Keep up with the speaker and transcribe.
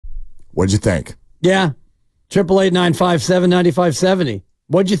What'd you think? Yeah. 888-957-9570.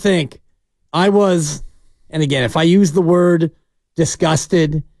 What'd you think? I was, and again, if I use the word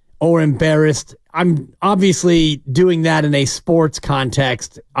disgusted or embarrassed, I'm obviously doing that in a sports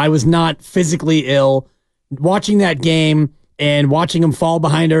context. I was not physically ill. Watching that game and watching them fall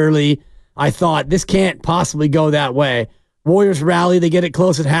behind early, I thought this can't possibly go that way. Warriors rally, they get it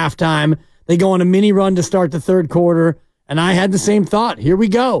close at halftime. They go on a mini run to start the third quarter, and I had the same thought. Here we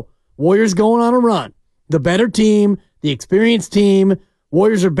go. Warriors going on a run. The better team, the experienced team.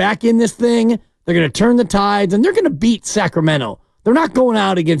 Warriors are back in this thing. They're going to turn the tides, and they're going to beat Sacramento. They're not going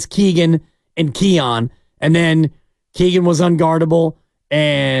out against Keegan and Keon. And then Keegan was unguardable,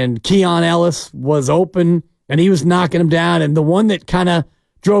 and Keon Ellis was open, and he was knocking him down. And the one that kind of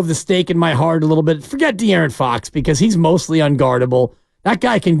drove the stake in my heart a little bit, forget De'Aaron Fox, because he's mostly unguardable. That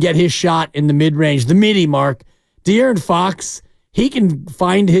guy can get his shot in the mid-range, the midi mark. De'Aaron Fox, he can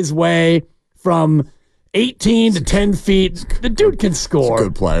find his way from 18 to 10 feet. The dude can score. He's a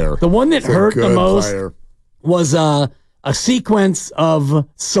good player. The one that hurt the most was a sequence of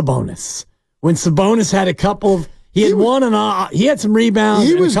Sabonis. When Sabonis had a couple of, he had some rebounds.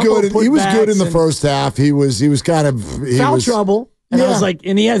 He was good. He was good in the first half. He was kind of foul trouble. And I was like,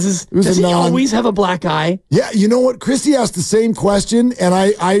 and he has his. Does he always have a black eye? Yeah, you know what? Christy asked the same question, and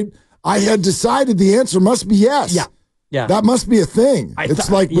I had decided the answer must be yes. Yeah. That must be a thing. It's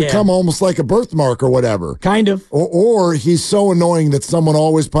become almost like a birthmark or whatever. Kind of. Or he's so annoying that someone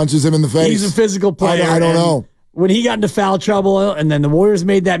always punches him in the face. He's a physical player. I don't know. When he got into foul trouble and then the Warriors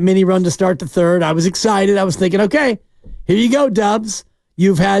made that mini run to start the third, I was excited. I was thinking, okay, here you go, Dubs.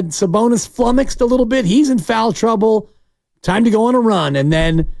 You've had Sabonis flummoxed a little bit. He's in foul trouble. Time to go on a run. And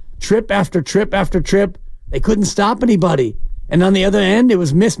then trip after trip after trip, they couldn't stop anybody. And on the other end, it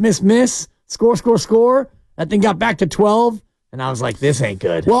was miss, score. That thing got back to 12, and I was like, this ain't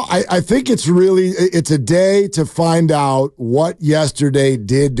good. Well, I think it's a day to find out what yesterday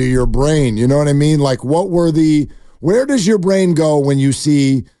did to your brain. You know what I mean? Like, where does your brain go when you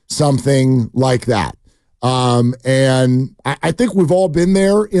see something like that? And I think we've all been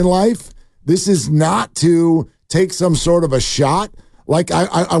there in life. This is not to take some sort of a shot. Like,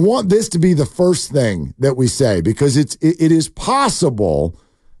 I want this to be the first thing that we say, because it is possible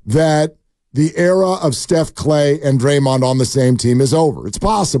that the era of Steph, Clay, and Draymond on the same team is over. It's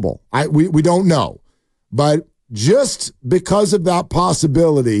possible. We don't know. But just because of that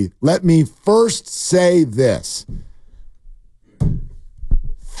possibility, let me first say this.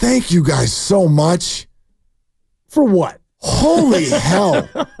 Thank you guys so much. For what? Holy hell.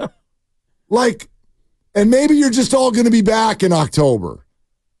 Like, and maybe you're just all going to be back in October.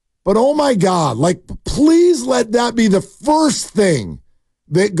 But oh my God, like, please let that be the first thing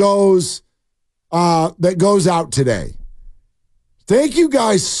that goes out today. Thank you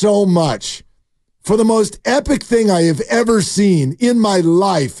guys so much for the most epic thing I have ever seen in my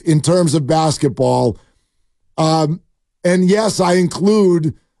life in terms of basketball. And yes, I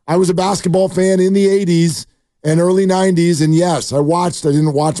was a basketball fan in the 80s and early 90s. And yes, I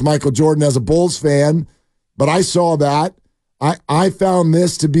didn't watch Michael Jordan as a Bulls fan, but I saw that. I found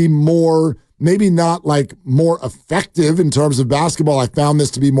this to be more, maybe not like more effective in terms of basketball. I found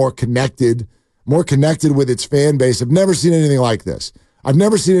this to be more connected with its fan base. I've never seen anything like this. I've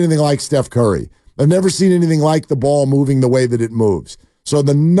never seen anything like Steph Curry. I've never seen anything like the ball moving the way that it moves. So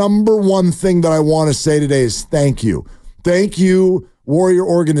the number one thing that I want to say today is thank you. Thank you, Warrior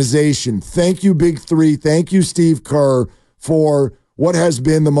organization. Thank you, Big Three. Thank you, Steve Kerr, for what has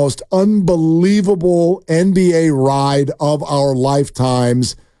been the most unbelievable NBA ride of our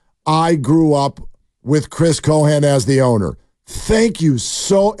lifetimes. I grew up with Chris Cohan as the owner. Thank you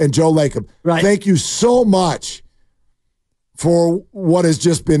and Joe Lacob. Right. Thank you so much for what has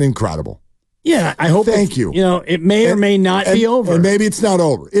just been incredible. Yeah, I hope. Thank you. You know, it may or may not be over. And maybe it's not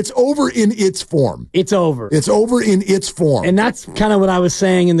over. It's over in its form. It's over. It's over in its form. And that's kind of what I was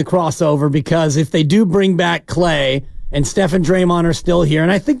saying in the crossover, because if they do bring back Clay and Steph and Draymond are still here,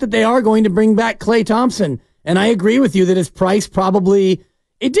 and I think that they are going to bring back Klay Thompson, and I agree with you that his price probably,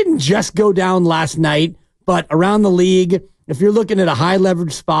 it didn't just go down last night, but around the league, if you're looking at a high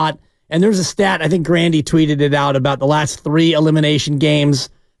leverage spot, and there's a stat, I think Grandy tweeted it out about the last 3 elimination games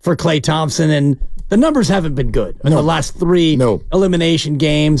for Klay Thompson, and the numbers haven't been good in the last 3 elimination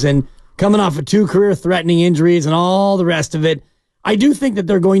games, and coming off of 2 career-threatening injuries and all the rest of it. I do think that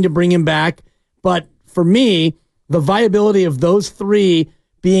they're going to bring him back, but for me, the viability of those 3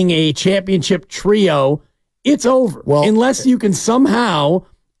 being a championship trio, it's over. Well, unless you can somehow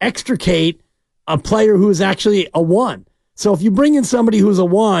extricate a player who is actually a 1. So if you bring in somebody who's a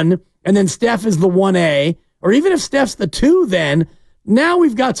 1, and then Steph is the 1A, or even if Steph's the 2 then, now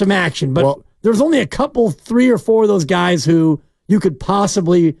we've got some action, but there's only a couple, 3 or 4 of those guys who you could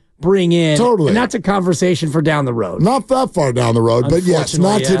possibly bring in. Totally. And that's a conversation for down the road. Not that far down the road, but yes,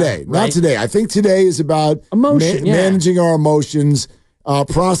 not today. Not today. I think today is about managing our emotions,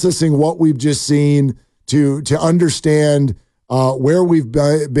 processing what we've just seen to understand where we've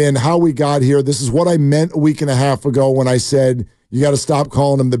been, how we got here. This is what I meant a week and a half ago when I said you got to stop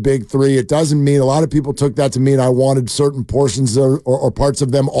calling them the big three. It doesn't mean, a lot of people took that to mean I wanted certain portions or parts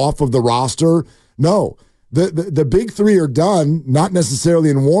of them off of the roster. No. The big three are done, not necessarily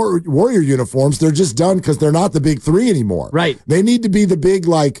in Warrior uniforms. They're just done because they're not the big three anymore. Right. They need to be the big,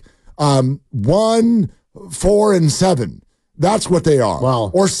 1, 4, and 7. That's what they are.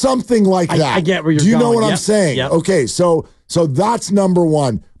 Well, or something like that. I get where you're going. Do you know what I'm saying? Yep. Okay, so that's number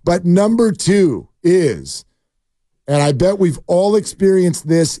one. But number two is, and I bet we've all experienced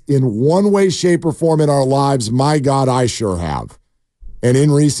this in one way, shape, or form in our lives. My God, I sure have. And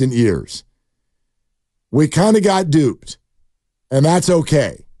in recent years. We kind of got duped, and that's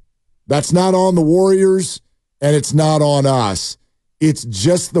okay. That's not on the Warriors, and it's not on us. It's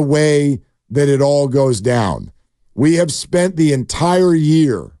just the way that it all goes down. We have spent the entire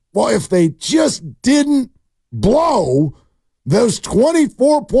year, well, if they just didn't blow those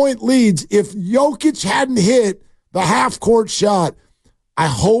 24-point leads, if Jokic hadn't hit the half-court shot, I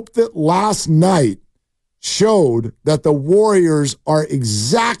hope that last night showed that the Warriors are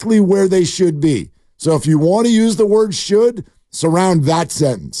exactly where they should be. So if you want to use the word should, surround that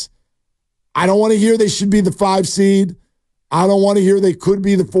sentence. I don't want to hear they should be the 5 seed. I don't want to hear they could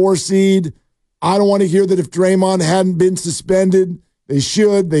be the 4 seed. I don't want to hear that if Draymond hadn't been suspended, they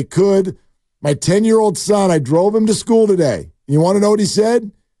should, they could. My 10-year-old son, I drove him to school today. You want to know what he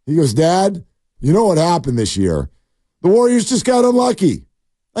said? He goes, Dad, you know what happened this year? The Warriors just got unlucky.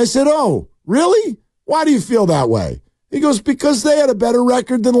 I said, oh, really? Why do you feel that way? He goes, because they had a better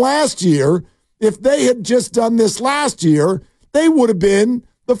record than last year. If they had just done this last year, they would have been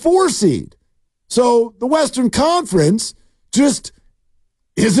the 4 seed. So the Western Conference just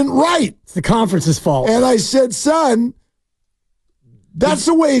isn't right. It's the conference's fault. And I said, son, that's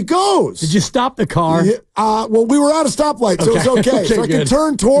the way it goes. Did you stop the car? Well, we were at a stoplight, so it's okay. So I could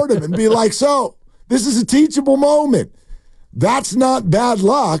turn toward him and be like, so this is a teachable moment. That's not bad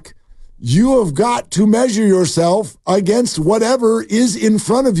luck. You have got to measure yourself against whatever is in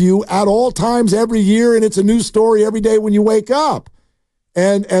front of you at all times every year, and it's a new story every day when you wake up.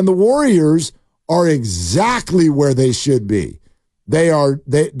 And the Warriors are exactly where they should be. They are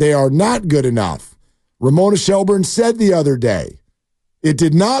not good enough. Ramona Shelburne said the other day, it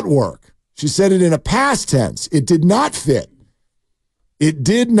did not work. She said it in a past tense. It did not fit. It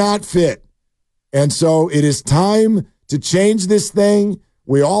did not fit. And so it is time to change this thing.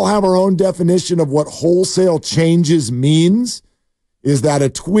 We all have our own definition of what wholesale changes means. Is that a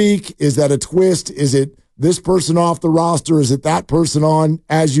tweak? Is that a twist? Is it this person off the roster? Is it that person on?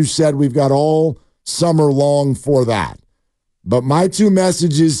 As you said, we've got all summer long for that. But my 2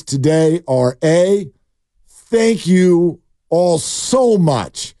 messages today are, A, thank you all so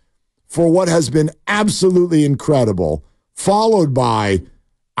much for what has been absolutely incredible, followed by,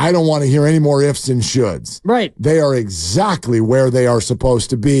 I don't want to hear any more ifs and shoulds. Right. They are exactly where they are supposed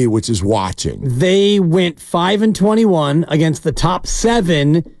to be, which is watching. They went 5-21 against the top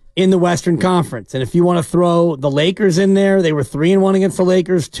 7 in the Western Conference. And if you want to throw the Lakers in there, they were 3-1 against the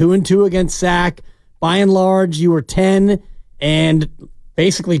Lakers, 2-2 against SAC. By and large, you were 10 and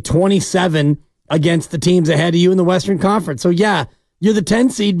basically 27 against the teams ahead of you in the Western Conference. So, yeah, you're the 10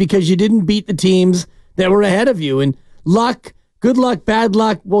 seed because you didn't beat the teams that were ahead of you. And luck, good luck, bad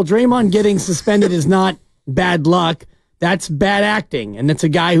luck. Well, Draymond getting suspended is not bad luck. That's bad acting. And it's a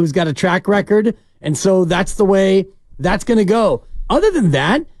guy who's got a track record. And so that's the way that's going to go. Other than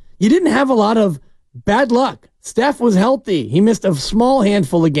that, you didn't have a lot of bad luck. Steph was healthy. He missed a small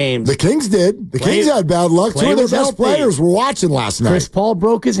handful of games. The Kings did. The Kings had bad luck. 2 of their best players were watching last night. Chris Paul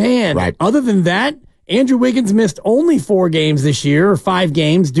broke his hand. Right. Other than that, Andrew Wiggins missed only 4 games this year, or 5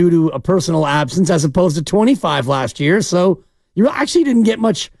 games due to a personal absence, as opposed to 25 last year. So you actually didn't get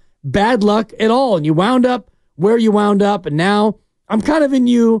much bad luck at all. And you wound up where you wound up. And now I'm kind of in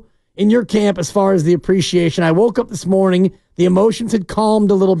your camp as far as the appreciation. I woke up this morning, the emotions had calmed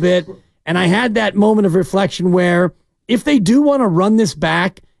a little bit. And I had that moment of reflection where if they do want to run this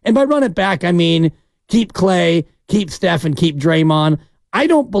back, and by run it back, I mean keep Clay, keep Steph, and keep Draymond, I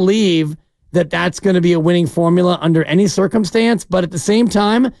don't believe that that's going to be a winning formula under any circumstance. But at the same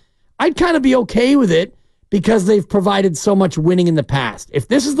time, I'd kind of be okay with it because they've provided so much winning in the past. If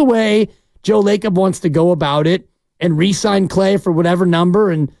this is the way Joe Lacob wants to go about it and re-sign Clay for whatever number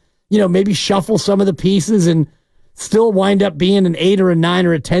and, maybe shuffle some of the pieces and still wind up being an 8 or a 9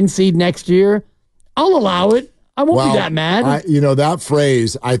 or a 10 seed next year, I'll allow it. I won't be that mad. That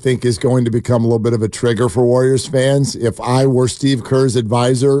phrase, I think, is going to become a little bit of a trigger for Warriors fans. If I were Steve Kerr's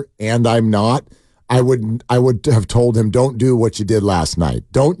advisor, and I'm not, I would have told him, don't do what you did last night.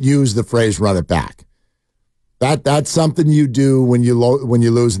 Don't use the phrase "run it back." That's something you do when you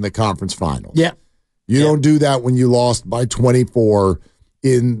lose in the conference finals. Yeah, you don't do that when you lost by 24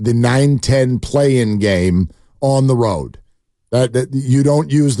 in the 9-10 play-in game on the road. That you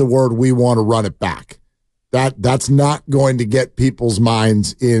don't use the word "we want to run it back." That's not going to get people's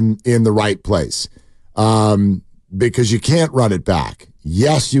minds in the right place, because you can't run it back.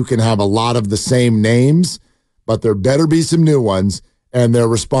 Yes, you can have a lot of the same names, but there better be some new ones, and their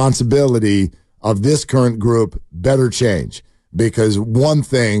responsibility of this current group better change, because one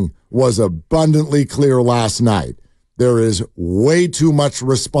thing was abundantly clear last night. There is way too much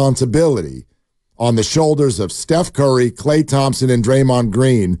responsibility on the shoulders of Steph Curry, Klay Thompson, and Draymond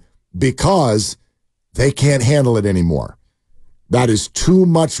Green, because they can't handle it anymore. That is too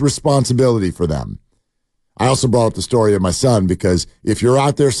much responsibility for them. I also brought up the story of my son, because if you're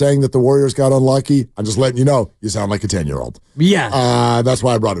out there saying that the Warriors got unlucky, I'm just letting you know, you sound like a 10-year-old. Yeah. That's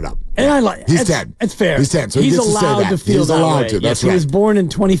why I brought it up. And he's 10. It's fair. He's 10, so he's he gets allowed to say that. To feel he's that allowed way. to. That's right. He was born in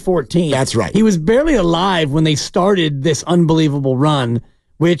 2014. That's right. He was barely alive when they started this unbelievable run,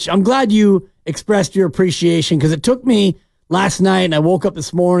 which I'm glad you expressed your appreciation, because it took me last night, and I woke up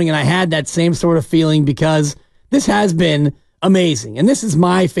this morning, and I had that same sort of feeling, because this has been amazing. And this is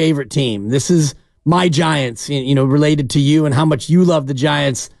my favorite team. This is my Giants, related to you and how much you love the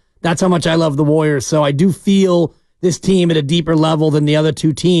Giants. That's how much I love the Warriors. So I do feel this team at a deeper level than the other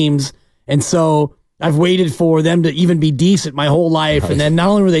two teams. And so I've waited for them to even be decent my whole life. Right. And then not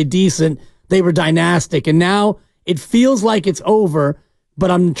only were they decent, they were dynastic. And now it feels like it's over,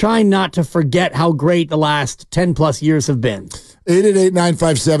 but I'm trying not to forget how great the last 10 plus years have been.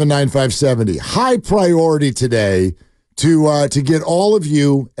 888-957-9570. High priority today to get all of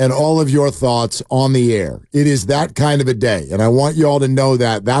you and all of your thoughts on the air. It is that kind of a day, and I want you all to know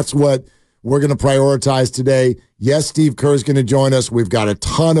that. That's what we're going to prioritize today. Yes, Steve Kerr is going to join us. We've got a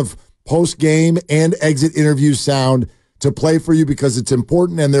ton of post-game and exit interview sound to play for you, because it's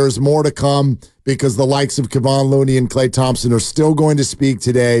important, and there's more to come, because the likes of Kevon Looney and Klay Thompson are still going to speak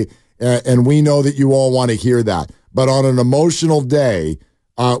today, and we know that you all want to hear that. But on an emotional day,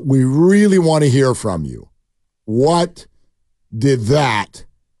 we really want to hear from you. What did that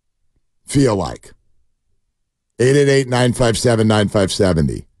feel like?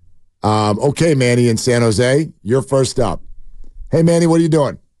 888-957-9570. Okay, Manny in San Jose, you're first up. Hey, Manny, what are you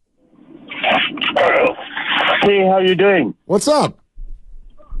doing? Hey, how you doing? What's up?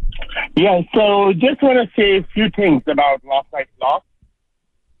 Yeah, so just want to say a few things about last night's loss.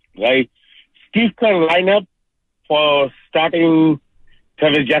 Right? Steve Kerr lineup for starting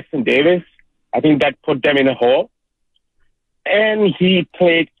Trevor Jackson Davis, I think that put them in a hole. And he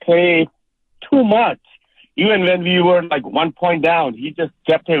played Klay too much. Even when we were like 1 point down, he just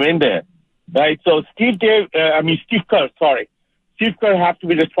kept him in there. Right? So Steve Kerr have to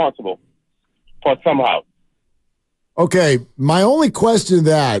be responsible for somehow. Okay, my only question to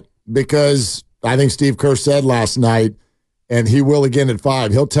that, because I think Steve Kerr said last night, and he will again at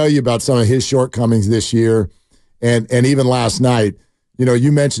 5, he'll tell you about some of his shortcomings this year, and even last night.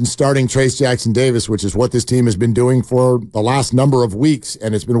 You mentioned starting Trace Jackson Davis, which is what this team has been doing for the last number of weeks,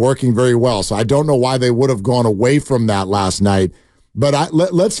 and it's been working very well. So I don't know why they would have gone away from that last night. But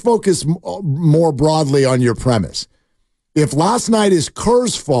let's focus more broadly on your premise. If last night is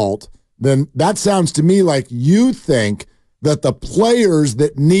Kerr's fault, then that sounds to me like you think that the players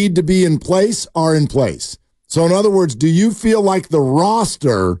that need to be in place are in place. So in other words, do you feel like the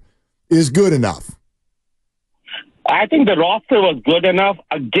roster is good enough? I think the roster was good enough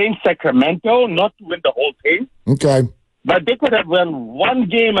against Sacramento, not to win the whole thing. Okay. But they could have won one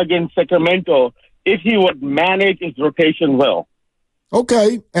game against Sacramento if he would manage his rotation well.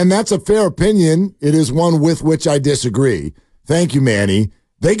 Okay, and that's a fair opinion. It is one with which I disagree. Thank you, Manny.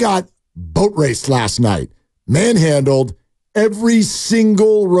 They got boat raced last night. Manhandled every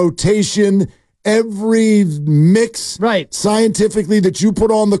single rotation, every mix scientifically that you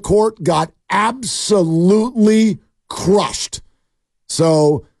put on the court got absolutely crushed.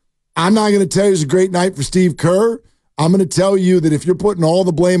 So I'm not going to tell you it's a great night for Steve Kerr. I'm going to tell you that if you're putting all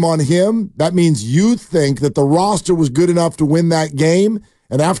the blame on him, that means you think that the roster was good enough to win that game.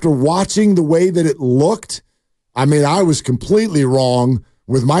 And after watching the way that it looked, I was completely wrong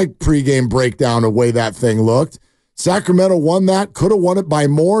with my pregame breakdown of the way that thing looked. Sacramento won that, could have won it by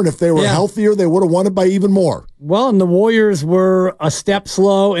more, and if they were healthier, they would have won it by even more. Well, and the Warriors were a step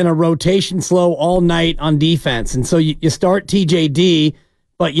slow and a rotation slow all night on defense. And so you start TJD,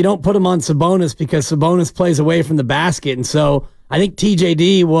 but you don't put him on Sabonis because Sabonis plays away from the basket. And so I think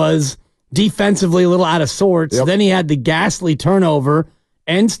TJD was defensively a little out of sorts. Yep. Then he had the ghastly turnover,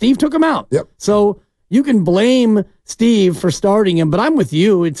 and Steve took him out. Yep. So you can blame Steve for starting him, but I'm with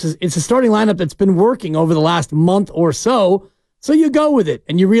you. It's a starting lineup that's been working over the last month or so. So you go with it,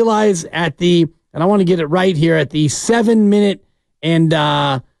 and you realize and I want to get it right here, at the 7 minute and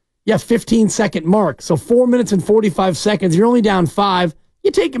 15-second mark. So 4 minutes and 45 seconds. You're only down 5.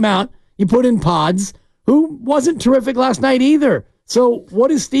 You take him out. You put in Pods, who wasn't terrific last night either. So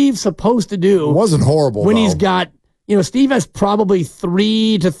what is Steve supposed to do? It wasn't horrible when though. He's got. Steve has probably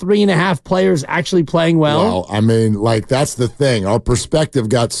 3 to 3.5 players actually playing well. Well, I mean, that's the thing. Our perspective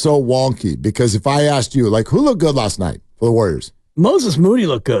got so wonky because if I asked you, who looked good last night for the Warriors? Moses Moody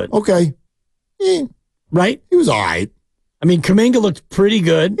looked good. Okay. Right? He was all right. I mean, Kuminga looked pretty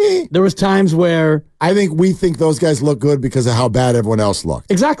good. There was times where... I think we think those guys look good because of how bad everyone else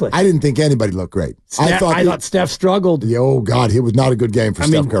looked. Exactly. I didn't think anybody looked great. I thought Steph struggled. Oh, God, it was not a good game for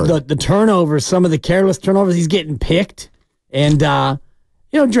Steph Curry. The turnovers, some of the careless turnovers, he's getting picked. And,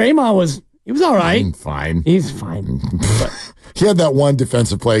 Draymond was all right. Fine. He's fine. But he had that one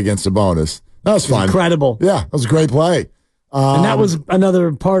defensive play against Sabonis. That was fun. Incredible. Yeah, that was a great play. And that was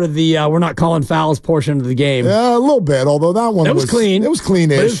another part of the we're not calling fouls portion of the game. Yeah, a little bit, although that one was clean. It was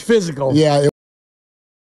cleanish. But it was physical. Yeah,